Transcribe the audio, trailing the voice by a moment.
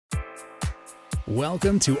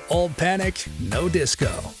Welcome to Old Panic, No Disco,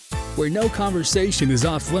 where no conversation is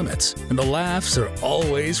off limits and the laughs are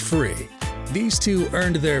always free. These two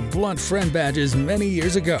earned their blunt friend badges many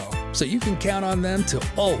years ago, so you can count on them to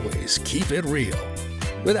always keep it real.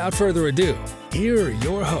 Without further ado, here are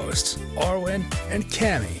your hosts, Arwen and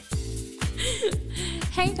Cammie.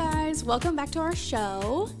 Hey guys, welcome back to our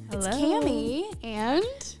show. Hello. It's Cammie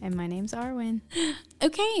And my name's Arwen.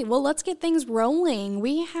 Okay, well, let's get things rolling.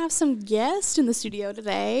 We have some guests in the studio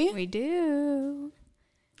today. We do.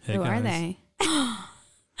 Hey, Who guys. are they?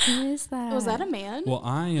 Who is that? Was that a man? Well,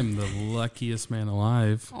 I am the luckiest man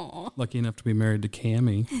alive. Aw. Lucky enough to be married to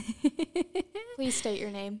Cammie. Please state your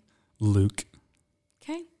name. Luke.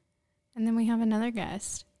 Okay. And then we have another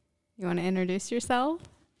guest. You want to introduce yourself?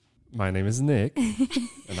 My name is Nick,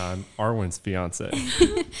 and I'm Arwen's fiance.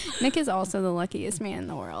 Nick is also the luckiest man in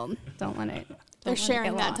the world. Don't let it. They're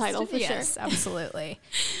sharing that title for sure. Yes, absolutely.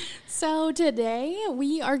 So today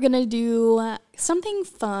we are going to do something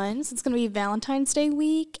fun. So it's going to be Valentine's Day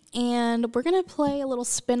week, and we're going to play a little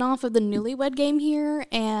spin-off of the Newlywed Game here,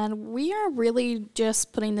 and we are really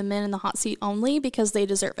just putting the men in the hot seat only because they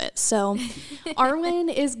deserve it. So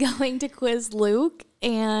Arwen is going to quiz Luke,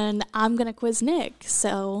 and I'm going to quiz Nick.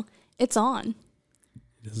 So it's on.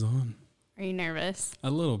 It is on. Are you nervous? A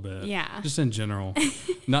little bit. Yeah. Just in general.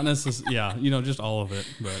 Not necessarily, just all of it,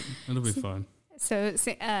 but it'll be fun. So,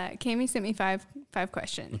 Cammie sent me five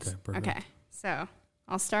questions. Okay, perfect. Okay, so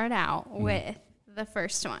I'll start out with the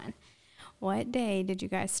first one. What day did you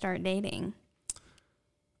guys start dating?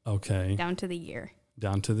 Okay. Down to the year.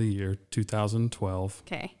 Down to the year 2012.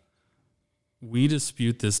 Okay. We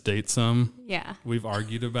dispute this date some. Yeah. We've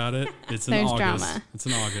argued about it. It's in There's August. drama. It's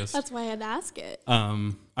in August. That's why I had to ask it.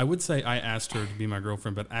 I would say I asked her to be my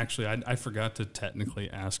girlfriend, but actually I forgot to technically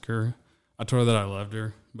ask her. I told her that I loved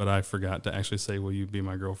her, but I forgot to actually say, will you be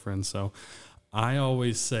my girlfriend? So I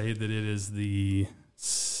always say that it is the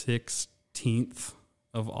 16th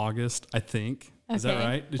of August, I think. Is that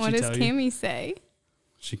right? Did what she does tell you? Cammie say?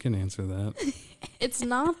 She can answer that. It's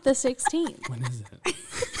not the 16th. When is it?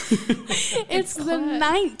 It's the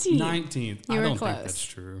 19th. 19th. You I were don't close. think that's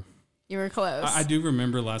true. You were close. I do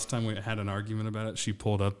remember last time we had an argument about it. She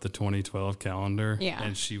pulled up the 2012 calendar, Yeah.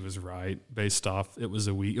 and she was right based off. It was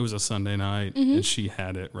a Sunday night, and she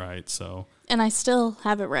had it right. So, And I still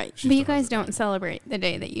have it right. she But you still has guys it don't right. celebrate the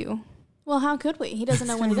day that you Well, how could we? He doesn't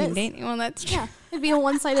know when it started is. dating. Well, that's true. Yeah, it'd be a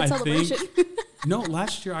one-sided I celebration. No,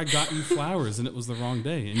 last year I got you flowers, and it was the wrong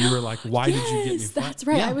day, and you were like, "Why did you get me flowers?" That's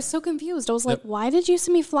right. Yeah. I was so confused. I was like, Yep. "Why did you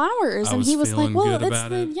send me flowers?" I And was he was like, feeling "Well, good it's about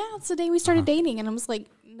the it. it's the day we started dating." And I was like,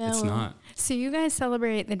 "No, It's not. So you guys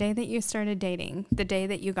celebrate the day that you started dating, the day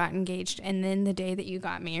that you got engaged, and then the day that you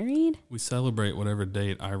got married? We celebrate whatever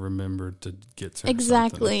date I remembered to get to.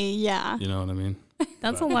 exactly." Yeah. You know what I mean?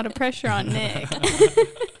 That's a lot of pressure on Nick.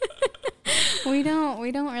 We don't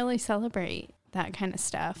really celebrate that kind of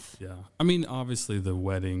stuff. Yeah. I mean, obviously the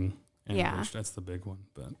wedding Yeah. anniversary, that's the big one,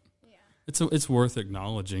 but it's worth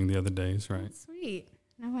acknowledging the other days, right? Sweet.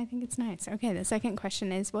 No, I think it's nice. Okay, the second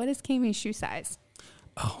question is, what is Cammie's shoe size?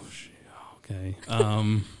 Oh, okay.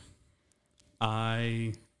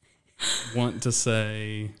 I want to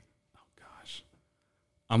say, oh gosh,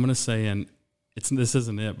 I'm gonna say this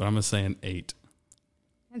isn't it, but I'm gonna say an 8.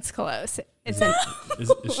 It's close. Is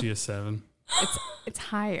she a 7? It's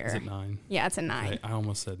higher. Is it 9? Yeah, it's a 9. Okay, I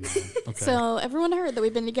almost said 9. Okay. So everyone heard that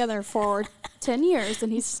we've been together for 10 years,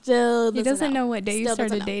 and he still He doesn't know what day you Still doesn't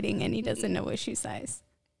started know. dating, and he doesn't know what shoe size.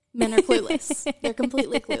 Men are clueless. They're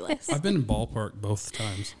completely clueless. I've been in ballpark both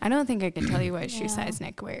times. I don't think I can tell you what shoe Yeah. size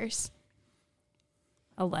Nick wears.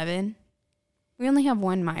 11. We only have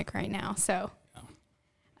one mic right now, so.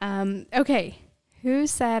 Okay. Who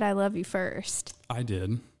said I love you first? I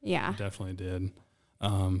did. Yeah. I definitely did.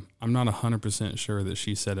 I'm not 100% sure that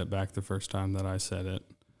she said it back the first time that I said it,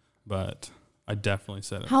 but I definitely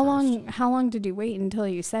said it How first. long did you wait until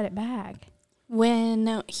you said it back?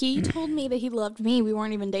 When he told me that he loved me, we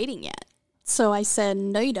weren't even dating yet. So I said,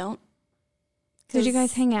 "No, you don't." Did you 'Cause-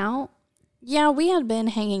 guys hang out? Yeah, we had been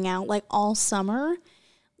hanging out like all summer,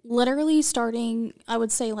 literally starting, I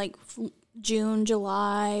would say like June,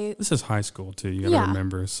 July. This is high school too. You gotta Yeah.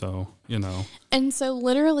 remember. So And so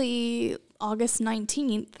literally August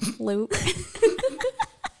 19th, Luke,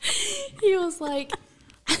 he was like,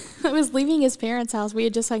 I was leaving his parents' house. We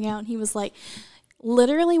had just hung out, and he was like,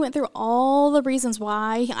 literally went through all the reasons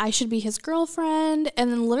why I should be his girlfriend,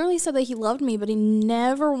 and then literally said that he loved me, but he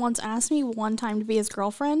never once asked me one time to be his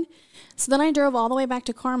girlfriend. So then I drove all the way back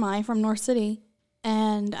to Carmi from North City,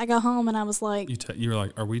 and I got home and I was like, you were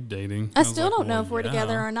like, "Are we dating?" I was still like, don't know "Well, if we're yeah."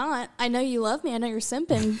 together or not. I know you love me. I know you're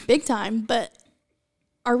simping big time, but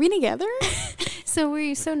are we together? So were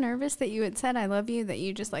you so nervous that you had said I love you that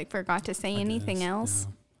you just like forgot to say anything guess, else?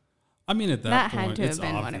 yeah. I mean, at that That point, had to have it's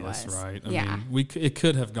been obvious, what it was. right? I Yeah. mean, it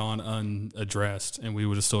could have gone unaddressed, and we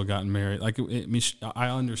would have still gotten married. Like, I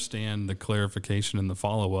understand the clarification and the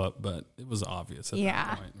follow up, but it was obvious at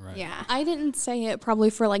that point, right? Yeah. I didn't say it probably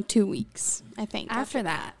for like 2 weeks, I think. After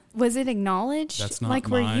that, was it acknowledged? That's not like,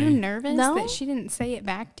 were you my- nervous No. that she didn't say it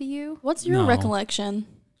back to you? What's your No. recollection?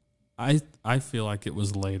 I feel like it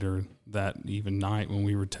was later that even night when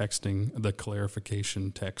we were texting the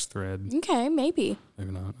clarification text thread. Okay, maybe. Maybe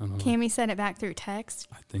not. I don't know. Cammy said it back through text.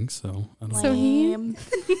 I think so. I don't know. So he- Lame.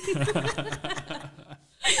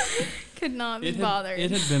 Could not be It bothered.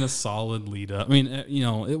 had been a solid lead up. I mean,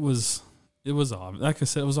 it was obvious. Like I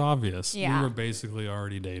said, it was obvious. Yeah. We were basically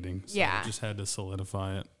already dating. So Yeah. just had to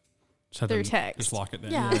solidify it. Just had Through to text. Just lock it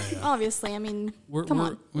down. Yeah, Yeah. obviously. I mean, come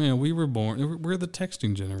on. We were born. We're the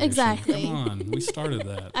texting generation. Exactly. Come on. We started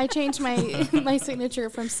that. I changed my my signature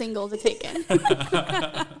from single to taken.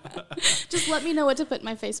 Just let me know what to put in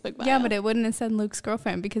my Facebook bio. yeah, but it wouldn't have said Luke's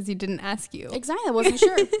girlfriend because he didn't ask you. exactly. I wasn't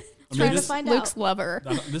sure. Trying to this- find Luke's out. lover.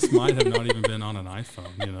 This might have not even been on an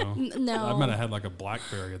iPhone. No. I might have had like a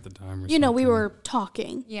BlackBerry at the time. Or You know, we something. were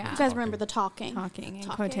talking. Yeah. You guys remember the talking? Talking in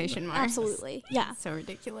Talking. quotation marks. Absolutely. Yeah. So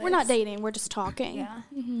ridiculous. We're not dating. We're just talking. Yeah.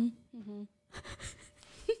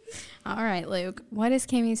 All right, Luke. What is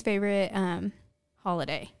Cammy's favorite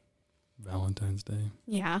holiday? Valentine's Day,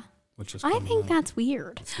 Yeah. which is I coming think up. that's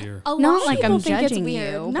weird. It's here. A Not lot like of people I'm think judging it's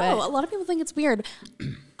weird. you, No, but- a lot of people think it's weird.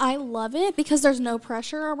 I love it because there's no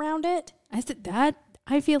pressure around it.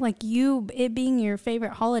 I feel like it being your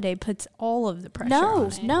favorite holiday puts all of the pressure No,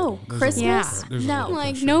 on it. no. There's a Christmas, Yeah. There's a no. little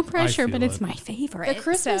Like pressure. no I pressure, but feel it's it. my favorite. The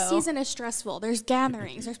Christmas so- season is stressful. There's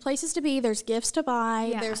gatherings, there's places to be, there's gifts to buy,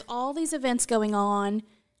 Yeah. there's all these events going on.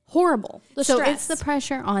 Horrible. The So stress. it's the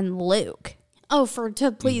pressure on Luke.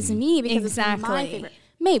 to please me because it's my Exactly. favorite.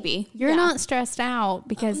 Maybe. You're Yeah. not stressed out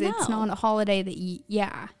because it's No. not a holiday that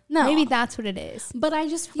No. Maybe that's what it is. But I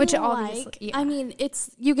just feel Which like obviously- yeah. I mean,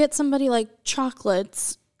 it's you get somebody like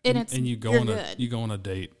chocolates and it's and you go you're on good. you go on a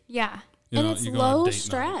date. Yeah. You and know, it's you go on a low date night.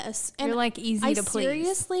 stress. And You're like easy I to please.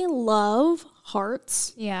 seriously love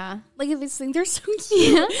hearts. Yeah. Like these things, they're so cute.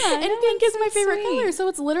 Yeah, and no, pink it's is my so favorite sweet. color. So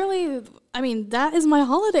it's literally, I mean, that is my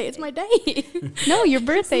holiday. It's my day. No, your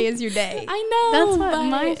birthday is your day. I know. That's what but-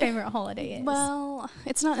 my favorite holiday is. Well,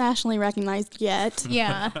 it's not nationally recognized yet.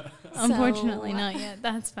 Yeah. Unfortunately, So- not yet.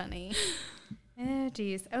 That's funny. Oh,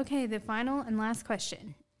 geez. Okay, the final and last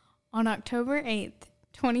question. On October 8th,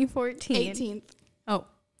 2014. 18th. Oh,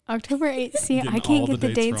 October 8th. See, Getting I can't all get the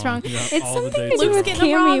the dates dates wrong. wrong. Yeah, It's all the something dates to do are with wrong.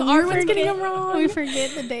 Getting them wrong. Cammy. Arwen's getting them wrong. We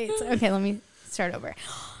forget the dates. Okay, let me start over.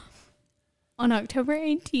 On October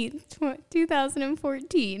 18th,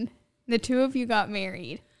 2014, the two of you got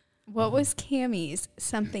married. What was Cammy's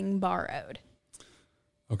something borrowed?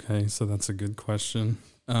 Okay, so that's a good question.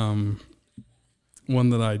 One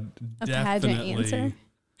that I A pageant definitely answer?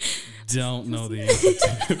 don't know the answer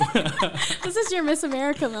to. This is your Miss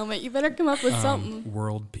America moment. You better come up with something.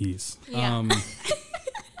 World peace. Yeah.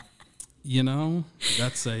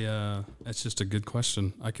 That's just a good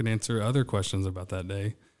question. I can answer other questions about that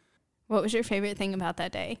day. What was your favorite thing about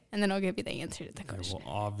that day? And then I'll give you the answer to the Okay, question.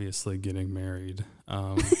 well, obviously getting married.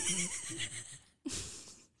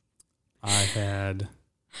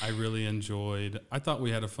 I really enjoyed. I thought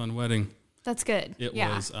we had a fun wedding. That's good. It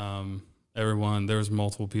yeah. was everyone. There was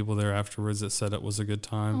multiple people there afterwards that said it was a good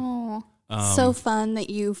time. Oh, So fun that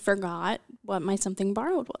you forgot what my something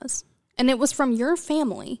borrowed was. And it was from your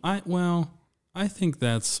family. I think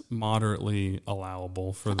that's moderately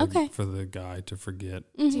allowable for the guy to forget.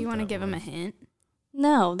 do you want to give him a hint?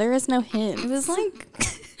 No, there is no hint. It was like,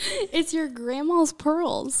 It's your grandma's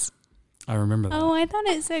pearls. I remember that. oh, I thought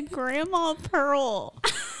it said Grandma Pearl.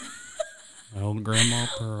 My old grandma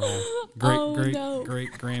Pearl, great Oh, no.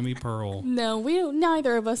 great Grammy Pearl. No,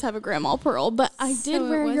 neither of us have a grandma pearl, but I So did it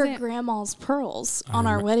wear your wasn't- grandma's pearls I on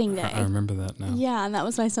our remem- wedding day. I remember that now. Yeah, and that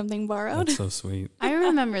was my something borrowed. That's so sweet. I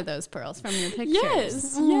remember those pearls from your pictures.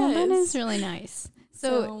 Yes, Oh, that yes. is really nice.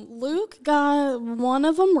 So Luke got one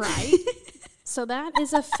of them right. So that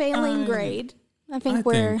is a failing grade. I think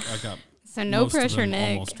we're I got So no most of pressure, them Nick.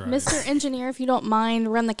 almost right. Mr. Engineer, if you don't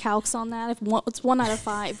mind, run the calcs on that. If what's 1 out of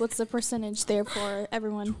 5, what's the percentage there for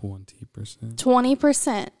everyone? 20%.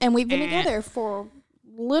 20%, and we've been together for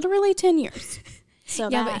literally 10 years. So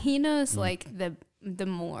Yeah, that, but he knows like the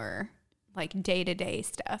more like day-to-day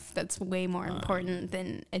stuff that's way more important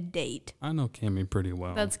than a date. I know Cammie pretty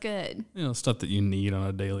well. That's good. Stuff that you need on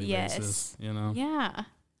a daily Yes. basis. Yeah.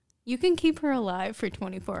 You can keep her alive for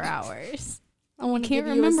 24 hours. I want to Can't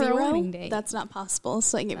give you a remember a 0. wedding date. That's not possible,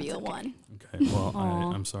 so I give you a okay. 1. Okay. Well,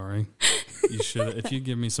 Aw. I'm sorry. You should. If you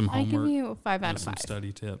give me some I give homework, you a 5 out and of some 5.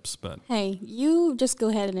 study tips, but Hey, you just go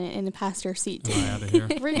ahead and pass your seat. am I out of here?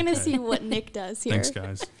 We're going to Okay. see what Nick does here. Thanks,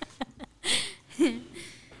 guys.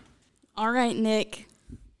 All right, Nick.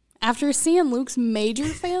 After seeing Luke's major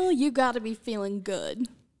fail, you got to be feeling good.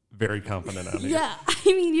 Very confident out here. Yeah, I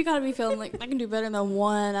mean, you got to be feeling like I can do better than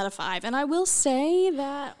 1 out of 5. And I will say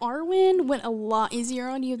that Arwen went a lot easier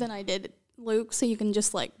on you than I did Luke, so you can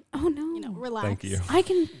just like, Oh, no. relax. Thank you. I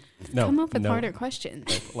can No, come up with no. harder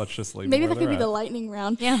questions. Let's just leave Maybe them that where could be the they're lightning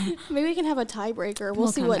round. Yeah. Maybe we can have a tiebreaker.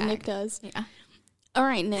 We'll see come what back. Nick does. Yeah. All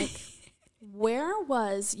right, Nick. Where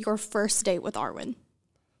was your first date with Arwen?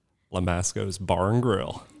 at. Lamasco's Bar and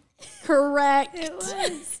Grill. Correct. It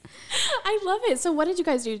was. I love it. So what did you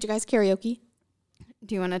guys do? Did you guys karaoke?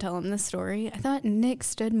 Do you want to tell him the story? I thought Nick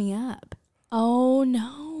stood me up. Oh,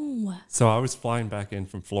 no. So I was flying back in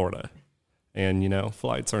from Florida, and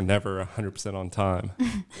flights are never 100% on time.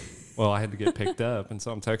 Well, I had to get picked up, and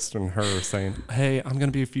so I'm texting her saying, "Hey, I'm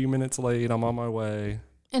gonna be a few minutes late. I'm on my way."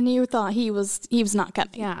 And you thought he was not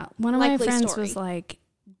coming. Yeah. One of my Likely friends story. was like,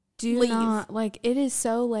 do Leave. not, like, it is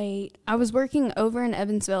so late. I was working over in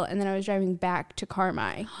Evansville, and then I was driving back to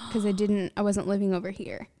Carmi because I wasn't living over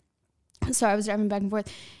here. So I was driving back and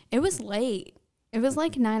forth. It was late. It was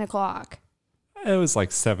like 9 o'clock. It was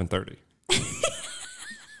like 7:30.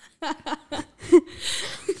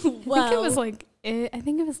 Well, I think it was like, I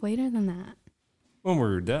think it was later than that. When we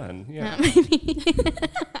were done, yeah. Maybe.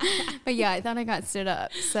 But yeah, I thought I got stood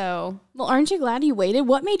up. So, well, aren't you glad you waited?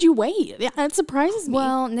 What made you wait? Yeah, it surprises me.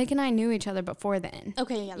 well, Nick and I knew each other before then.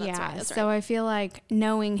 okay, yeah, that's right. That's so right. I feel like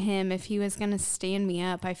knowing him, if he was going to stand me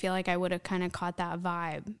up, I feel like I would have kind of caught that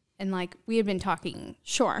vibe. And like we had been talking,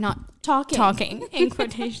 Sure. not talking in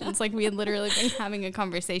quotations, like we had literally been having a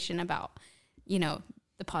conversation about,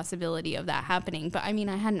 the possibility of that happening. But I mean,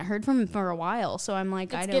 I hadn't heard from him for a while, so I'm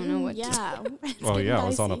like, I don't know what. Yeah. It's Well, getting yeah, I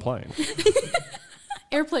was on a dicey. plane.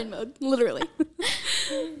 Airplane mode, literally.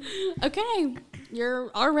 Okay,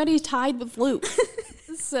 you're already tied with Luke.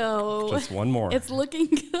 So Just one more. it's looking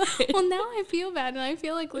good. Well, now I feel bad, and I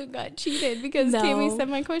feel like Luke got cheated because No. Kami said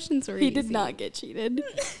my questions were He easy. did not get cheated.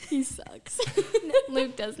 He sucks.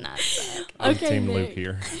 Luke does not suck. I'm okay, Team Nick. Luke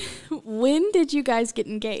here. When did you guys get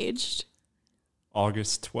engaged?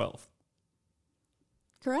 August 12th.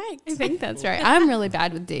 Correct. I think that's right. I'm really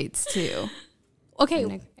bad with dates too.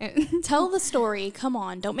 Okay, tell the story. Come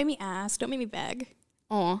on. Don't make me ask. Don't make me beg.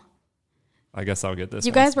 Oh, I guess I'll get this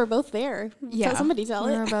You one. guys were both there. yeah. Somebody tell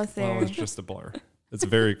we it. were both Well, there. it's just a blur. It's a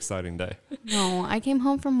very exciting day. No, I came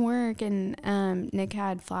home from work and Nick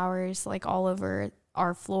had flowers like all over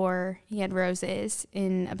our floor. He had roses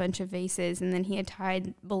in a bunch of vases, and then he had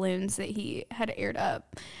tied balloons that he had aired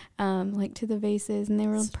up like to the vases, and they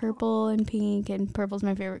were purple and pink, and purple's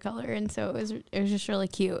my favorite color, and so it was just really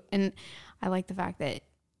cute. And I like the fact that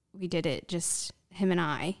we did it just him and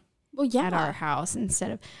I Well, yeah. at our house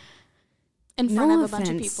instead of in front no of a bunch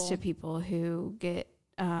of offense people. to people who get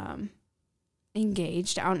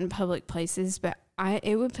engaged out in public places, but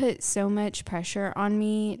it would put so much pressure on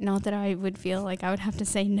me. Not that I would feel like I would have to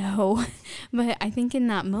say no, but I think in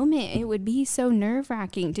that moment it would be so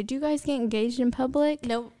nerve-wracking. Did you guys get engaged in public?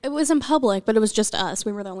 No, it was in public, but it was just us.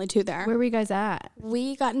 We were the only two there. Where were you guys at?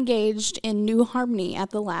 We got engaged in New Harmony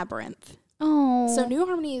at the Labyrinth. Oh, So New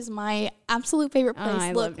Harmony is my absolute favorite Oh, place.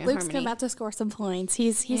 I Look, love New Luke's Harmony. about to score some points.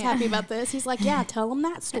 He's Yeah. happy about this. He's like, yeah, tell him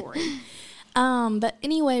that story. But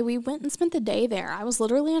anyway, we went and spent the day there. I was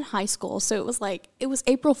literally in high school, so it was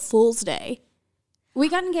April Fool's Day. We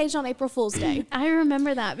got engaged on April Fool's Day. I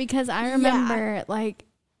remember that because I remember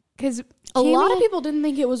because A lot of people didn't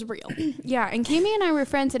think it was real. Yeah, and Kami and I were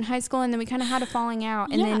friends in high school, and then we kind of had a falling out,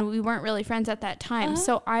 and Yeah. then we weren't really friends at that time.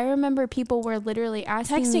 So I remember people were literally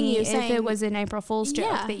asking Texting me you if saying- it was an April Fool's joke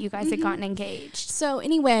Yeah. that you guys had gotten engaged. So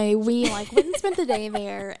anyway, we went and spent the day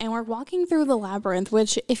there, and we're walking through the labyrinth,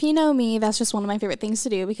 which if you know me, that's just one of my favorite things to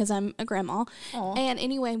do because I'm a grandma. Aw. And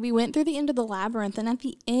anyway, we went through the end of the labyrinth, and at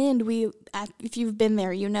the end, if you've been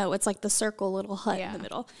there, you know it's like the circle little hut in Yeah. the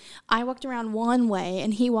middle. I walked around one way,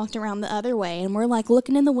 and he walked around the other way, and we're like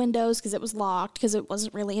looking in the windows because it was locked because it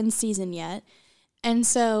wasn't really in season yet. And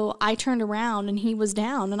so I turned around and he was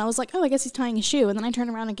down, and I was like, oh, I guess he's tying a shoe. And then I turned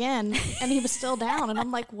around again and he was still down, and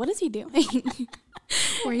I'm like, what is he doing?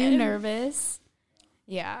 Were you nervous?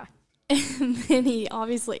 Yeah. And then he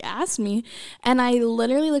obviously asked me, and I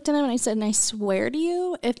literally looked at him and I said, and I swear to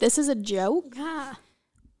you, if this is a joke, Yeah.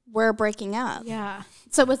 we're breaking up. Yeah.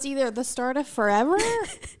 So it's either the start of forever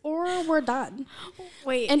or we're done.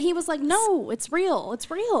 Wait. And he was like, no, it's real.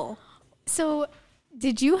 It's real. So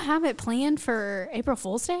Did you have it planned for April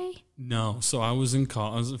Fool's Day? No. So I was in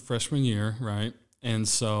college, I was a freshman year, right? And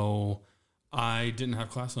so I didn't have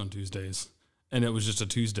class on Tuesdays, and it was just a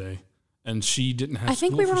Tuesday. And she didn't have I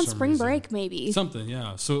think school we were for on some spring reason. break, maybe. Something,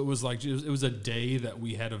 yeah. So it was like, it was a day that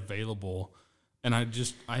we had available. And I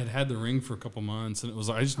had the ring for a couple months, and it was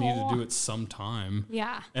like, I just needed to do it sometime.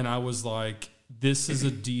 Yeah. And I was like, this is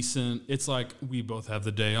a decent, it's like, we both have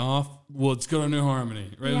the day off. Well, let's go to New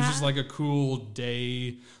Harmony, right? It was Yeah. just like a cool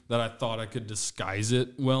day that I thought I could disguise it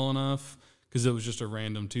well enough because it was just a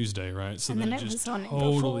random Tuesday, right? So And then it it just was on April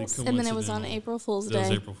totally Fool's. And then it was on coincidental. April Fool's It was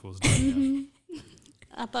Day. April Fool's Day, yeah.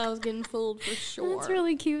 I thought I was getting fooled for sure. That's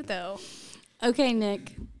really cute, though. Okay,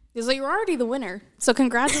 Nick. So you're already the winner. So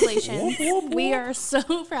congratulations. We are so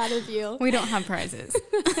proud of you. We don't have prizes.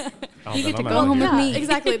 Oh, You then get to I'm go out home here. with me.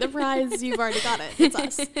 Exactly. The prize, you've already got it. It's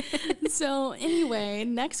us. So anyway,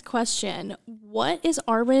 next question. What is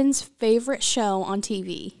Arwen's favorite show on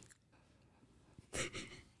TV?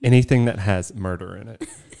 Anything that has murder in it.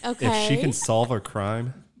 Okay. If she can solve a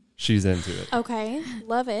crime, she's into it. Okay.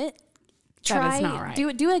 Love it. That is not right.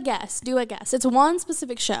 Do a guess. Do a guess. It's one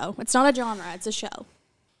specific show. It's not a genre. It's a show.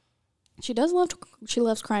 She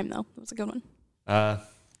loves crime though. That was a good one.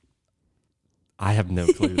 I have no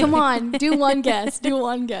clue. Come on, do one guess. Do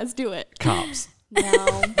one guess. Do it. Cops.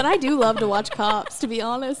 No, but I do love to watch Cops. To be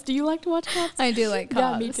honest, do you like to watch Cops? I do like Yeah,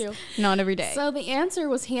 cops. me too. Not every day. So the answer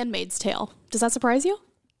was Handmaid's Tale. Does that surprise you?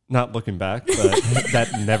 Not looking back, but that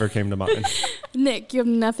never came to mind. Nick, you have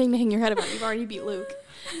nothing to hang your head about. You've already beat Luke.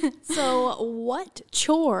 So what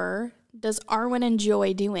chore does Arwen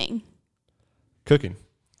enjoy doing? Cooking.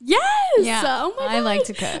 Yes. Yeah, Oh my I like God.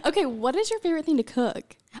 to cook. Okay, what is your favorite thing to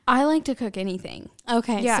cook? I like to cook anything.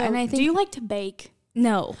 Okay. Yeah, so and I do think- you like to bake?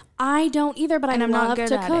 No. I don't either, but And I I'm not love good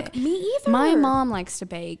to at cook. it. Me either. My mom likes to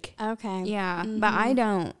bake. Okay. Yeah, but I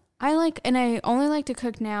don't. I only like to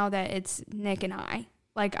cook now that it's Nick and I.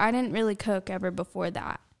 Like, I didn't really cook ever before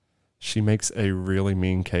that. She makes a really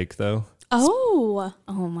mean cake, though. Oh.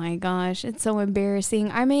 Oh my gosh, it's so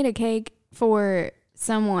embarrassing. I made a cake for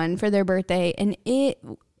someone for their birthday, and it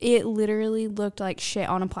literally looked like shit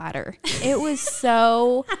on a platter.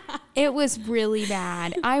 It was really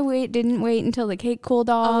bad. Didn't wait until the cake cooled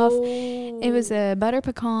off. It was a butter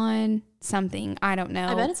pecan something. I don't know.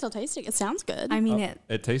 I bet it's still tasty. It sounds good. I mean,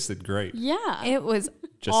 It tasted great. yeah. it was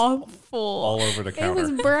Just awful. all over the It counter.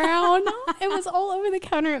 was brown. It was all over the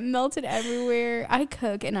counter. It melted everywhere. I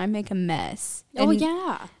cook and I make a mess. Oh And,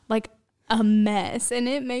 yeah. like a mess, and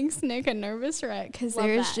it makes Nick a nervous wreck because Love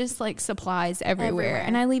there's that. just like supplies everywhere. Everywhere.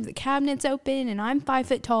 And I leave the cabinets open, and I'm 5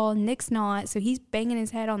 foot tall. And Nick's not, so he's banging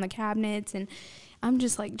his head on the cabinets, and I'm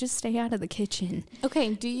just like, just stay out of the kitchen.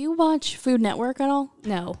 Okay. Do you watch Food Network at all?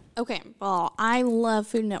 No, Okay. Well, I love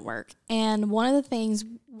Food Network, and one of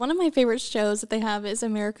my favorite shows that they have is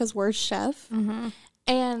America's Worst Chef. Mm-hmm.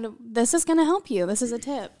 And this is going to help you. This is a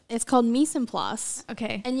tip. It's called mise en place.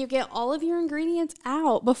 okay, And you get all of your ingredients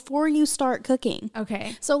out before you start cooking.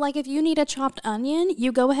 okay, So, like, if you need a chopped onion,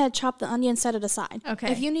 you go ahead, chop the onion, set it aside.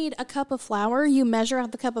 Okay. If you need a cup of flour, you measure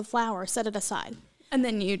out the cup of flour, set it aside. and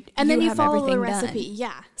then you You have follow the everything recipe. done.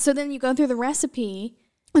 Yeah. So then you go through the recipe.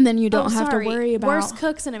 and then you don't Oh, have sorry. to worry about. Worst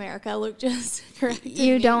cooks in America. Luke just corrected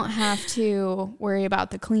You me. don't have to worry about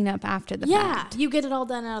the cleanup after the Yeah. fact. You get it all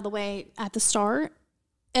done out of the way at the start,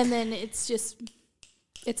 and then it's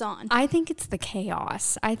on. I think it's the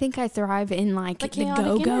chaos. I think I thrive in like The the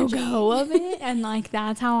chaotic go energy. of it, and like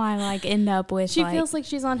that's how I like end up with. She like, feels like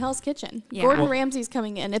she's on Hell's Kitchen. Yeah. Gordon Well- Ramsay's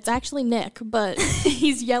coming in. It's actually Nick, but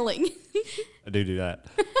he's yelling. I do that.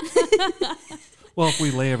 Well, if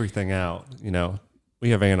we lay everything out, we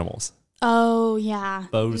have animals. Oh, yeah.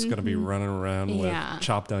 Bo's going to be running around Yeah. with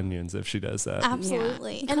chopped onions if she does that.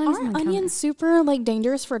 Absolutely. Yeah. And Cars aren't on the onions super like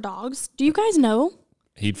dangerous for dogs? Do you guys know?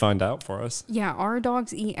 He'd find out for us. yeah, our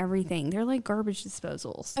dogs eat everything. They're like garbage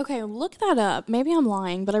disposals. Okay, look that up. Maybe I'm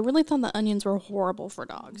lying, but I really thought the onions were horrible for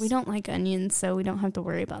dogs. We don't like onions, so we don't have to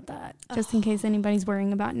worry about that. Just in case anybody's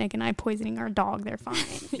worrying about Nick and I poisoning our dog, they're fine.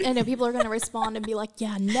 I know people are going to respond and be like,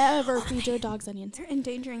 yeah, never feed your dogs onions. They're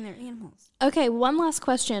endangering their animals. Okay, one last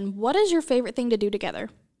question. What is your favorite thing to do together?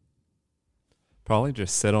 Probably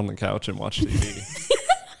just sit on the couch and watch TV.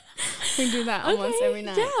 We do that almost Okay, every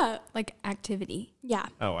night. Yeah. Like activity. Yeah.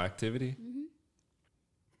 Oh, activity?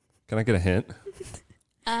 Can I get a hint?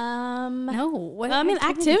 No, what? I mean,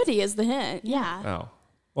 activity is the hint. Yeah. Oh.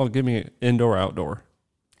 Well, give me indoor, outdoor.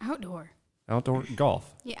 Outdoor. Outdoor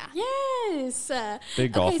golf. Yeah. Yes.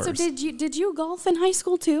 Big Okay, golfers. so did you golf in high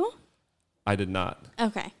school too? I did not.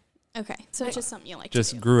 Okay. Okay. So it's just something you like Just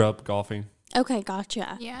to do. grew up golfing. Okay,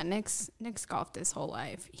 gotcha. Yeah, Nick's golfed his whole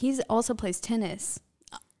life. He's also plays tennis.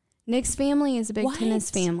 Nick's family is a big What? tennis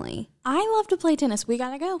family. I love to play tennis. We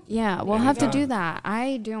gotta go. Yeah, we'll Yeah, have to yeah. do that.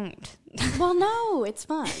 I don't. Well, no, it's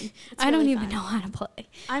fun. It's I don't really even fun. know how to play.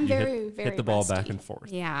 I'm You very, hit, very hit the ball rusty. back and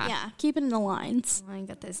forth. Yeah. Yeah, keep it in the lines. I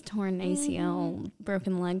got this torn ACL,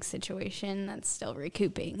 broken leg situation that's still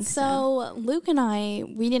recouping. So Luke and I,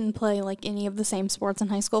 we didn't play like any of the same sports in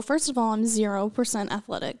high school. First of all, I'm 0%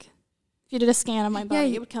 athletic. If you did a scan of my body,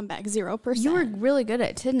 Yeah, it would come back 0%. You were really good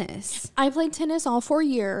at tennis. I played tennis all 4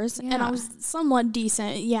 years, and Yeah. I was somewhat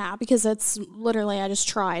decent. Yeah, because that's literally I just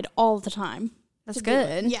tried all the time. That's to do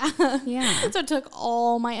it. good. Yeah. Yeah. So it took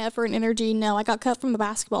all my effort and energy. No, I got cut from the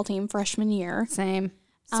basketball team freshman year. Same.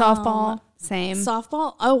 Softball. Same.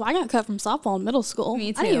 Softball. Oh, I got cut from softball in middle school. Me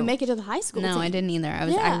I didn't too. even make it to the high school No, team. I didn't either. I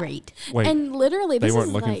was Yeah. irate. Wait, And literally, they this weren't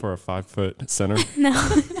is looking like, for a 5-foot center? No.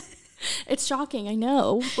 It's shocking. I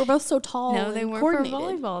know. We're both so tall. No, they and were for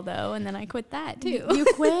coordinated. volleyball though, and then I quit that too. You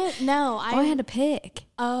quit? No, I had to pick.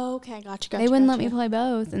 Oh, okay, gotcha. They wouldn't let me play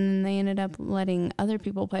both, and then they ended up letting other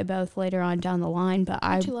people play both later on down the line, but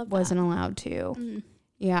I you love that? wasn't allowed to.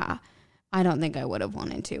 Yeah. I don't think I would have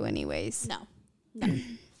wanted to anyways. No.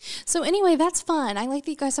 So anyway, that's fun. I like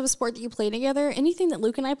that you guys have a sport that you play together. Anything that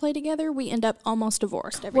Luke and I play together, we end up almost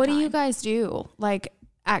divorced every What time. do you guys do? Like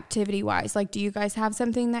activity wise? Like do you guys have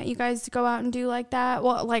something that you guys go out and do like that?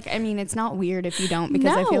 Well, like I mean, it's not weird if you don't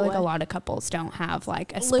because I feel like a No. lot of couples don't have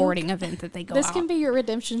like a sporting event that they go This out. can be your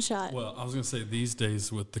redemption shot. Well, I was going to say these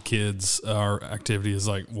days with the kids, our activity is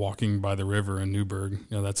like walking by the river in Newburgh.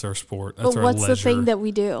 You know, that's our sport. That's But our what's leisure. the thing that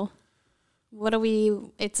we do? What do we?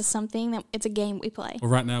 It's a game we play.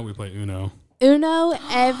 Well, right now we play Uno. Uno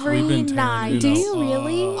every We've been tearing night. Uno Do you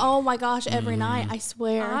really? Oh my gosh, every night, I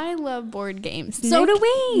swear. I love board games. So do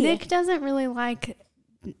we. Nick doesn't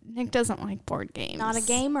like board games. Not a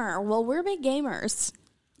gamer. Well, we're big gamers.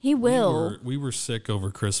 He will. We were sick over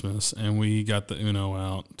Christmas, and we got the Uno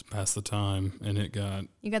out to pass the time, and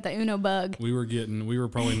You got the Uno bug. we were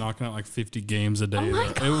probably knocking out like 50 games a day. my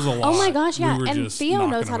It was a lot. Oh my gosh, yeah. We were And just Theo knocking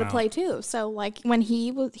knows how to them play out. too. So like when he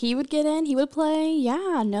would get in, he would play.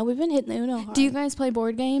 Yeah, no, we've been hitting the Uno hard. Do you guys play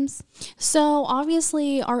board games? So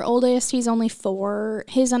obviously our oldest, he's only 4.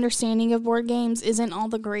 His understanding of board games isn't all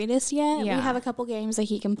the greatest yet. Yeah. We have a couple games that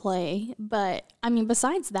he can play, but I mean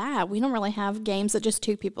besides that, we don't really have games that just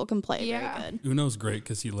 2 people can play very good. Uno's great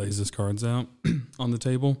because he lays his cards out on the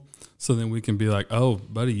table, so then we can be like, "Oh,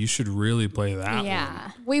 buddy, you should really play that one."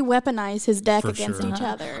 Yeah. We weaponize his deck For against sure. each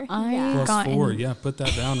other. I yeah. Plus got 4, in- yeah, put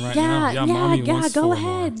that down right now. Yeah, Mommy wants go 4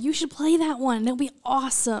 ahead. more. You should play that one. It'll be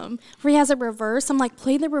awesome. Where he has a reverse. I'm like,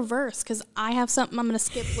 play the reverse because I have something I'm going to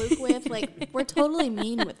skip Luke with. Like, we're totally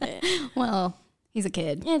mean with it. Well, he's a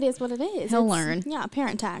kid. It is what it is. He'll It's- learn. Yeah,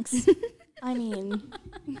 parent tax. I mean,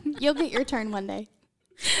 you'll get your turn one day.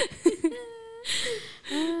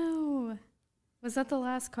 Oh. Was that the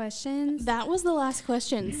last question? That was the last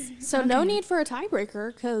questions. So no need for a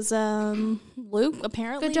tiebreaker because Luke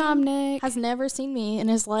apparently Good job, Nick. has never seen me in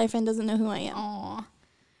his life and doesn't know who I am. Aw.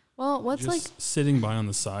 Well, what's Just sitting by on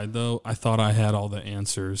the side, though, I thought I had all the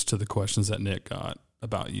answers to the questions that Nick got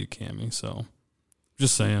about you, Cammie. So,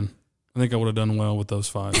 just saying, I think I would have done well with those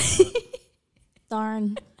 5.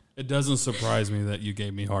 Darn. It doesn't surprise me that you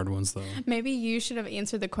gave me hard ones, though. maybe you should have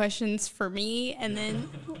answered the questions for me and then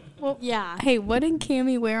Yeah. hey, what did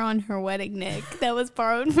Cammie wear on her wedding, Nick? That was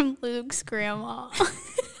borrowed from Luke's grandma.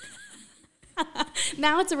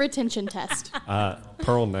 Now it's a retention test.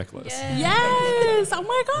 Pearl necklace. Yes! Oh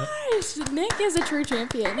my gosh! Nick is a true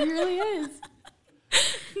champion. He really is.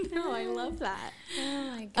 No, I love that. Oh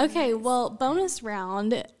my god. Okay, well, bonus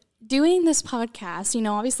round. Doing this podcast, you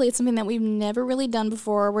know, obviously it's something that we've never really done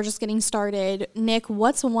before. We're just getting started. Nick,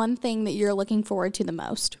 what's one thing that you're looking forward to the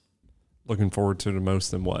most? Looking forward to the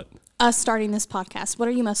most than what? Us starting this podcast. What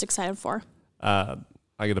are you most excited for? I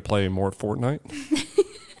get to play more Fortnite.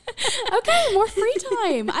 Okay, more free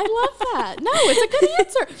time. I love that. No, it's a good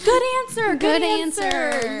answer. Good answer. Good answer.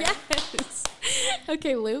 answer. Yes.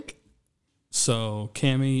 Okay, Luke. So,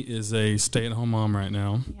 Cammie is a stay-at-home mom right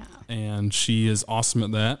now, Yeah. and she is awesome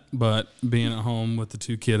at that. But being at home with the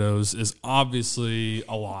 2 kiddos is obviously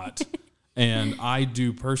a lot. And I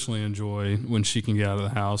do personally enjoy when she can get out of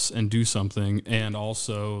the house and do something. And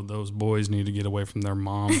also, those boys need to get away from their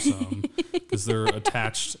mom some because they're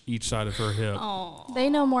attached each side of her hip. Oh. They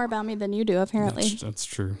know more about me than you do, apparently. That's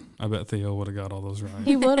true. I bet Theo would have got all those right.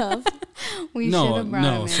 He would have. We should No, have brought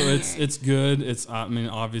no. him So in. it's good. I mean,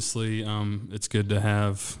 obviously, it's good to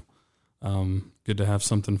have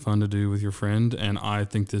something fun to do with your friend, and I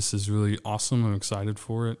think this is really awesome. I'm excited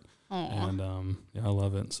for it, Aw. and yeah, I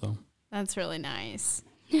love it. So That's really nice.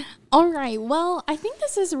 All right. Well, I think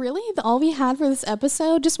this is really all we had for this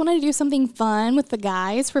episode. Just wanted to do something fun with the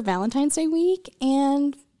guys for Valentine's Day week.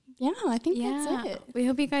 And yeah, I think that's it. We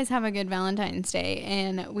hope you guys have a good Valentine's Day.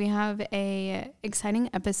 And we have a exciting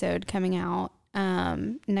episode coming out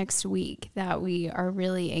next week that we are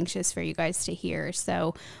really anxious for you guys to hear.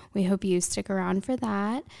 So we hope you stick around for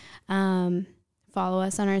that. Follow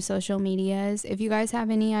us on our social medias. If you guys have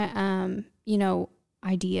any,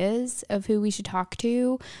 ideas of who we should talk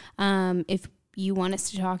to, if you want us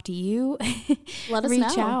to talk to you, Let us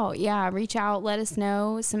reach know. out. Yeah, reach out. Let us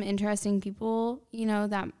know some interesting people,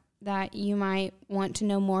 that you might want to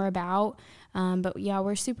know more about. But yeah,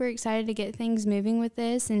 we're super excited to get things moving with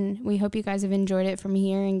this, and we hope you guys have enjoyed it from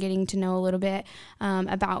here and getting to know a little bit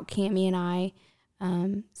about Cami and I.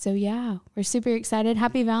 So yeah, we're super excited.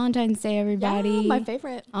 Happy Valentine's Day, everybody. Yeah, my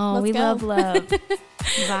favorite. Oh, Let's we go. love love.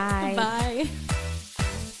 Bye. Bye.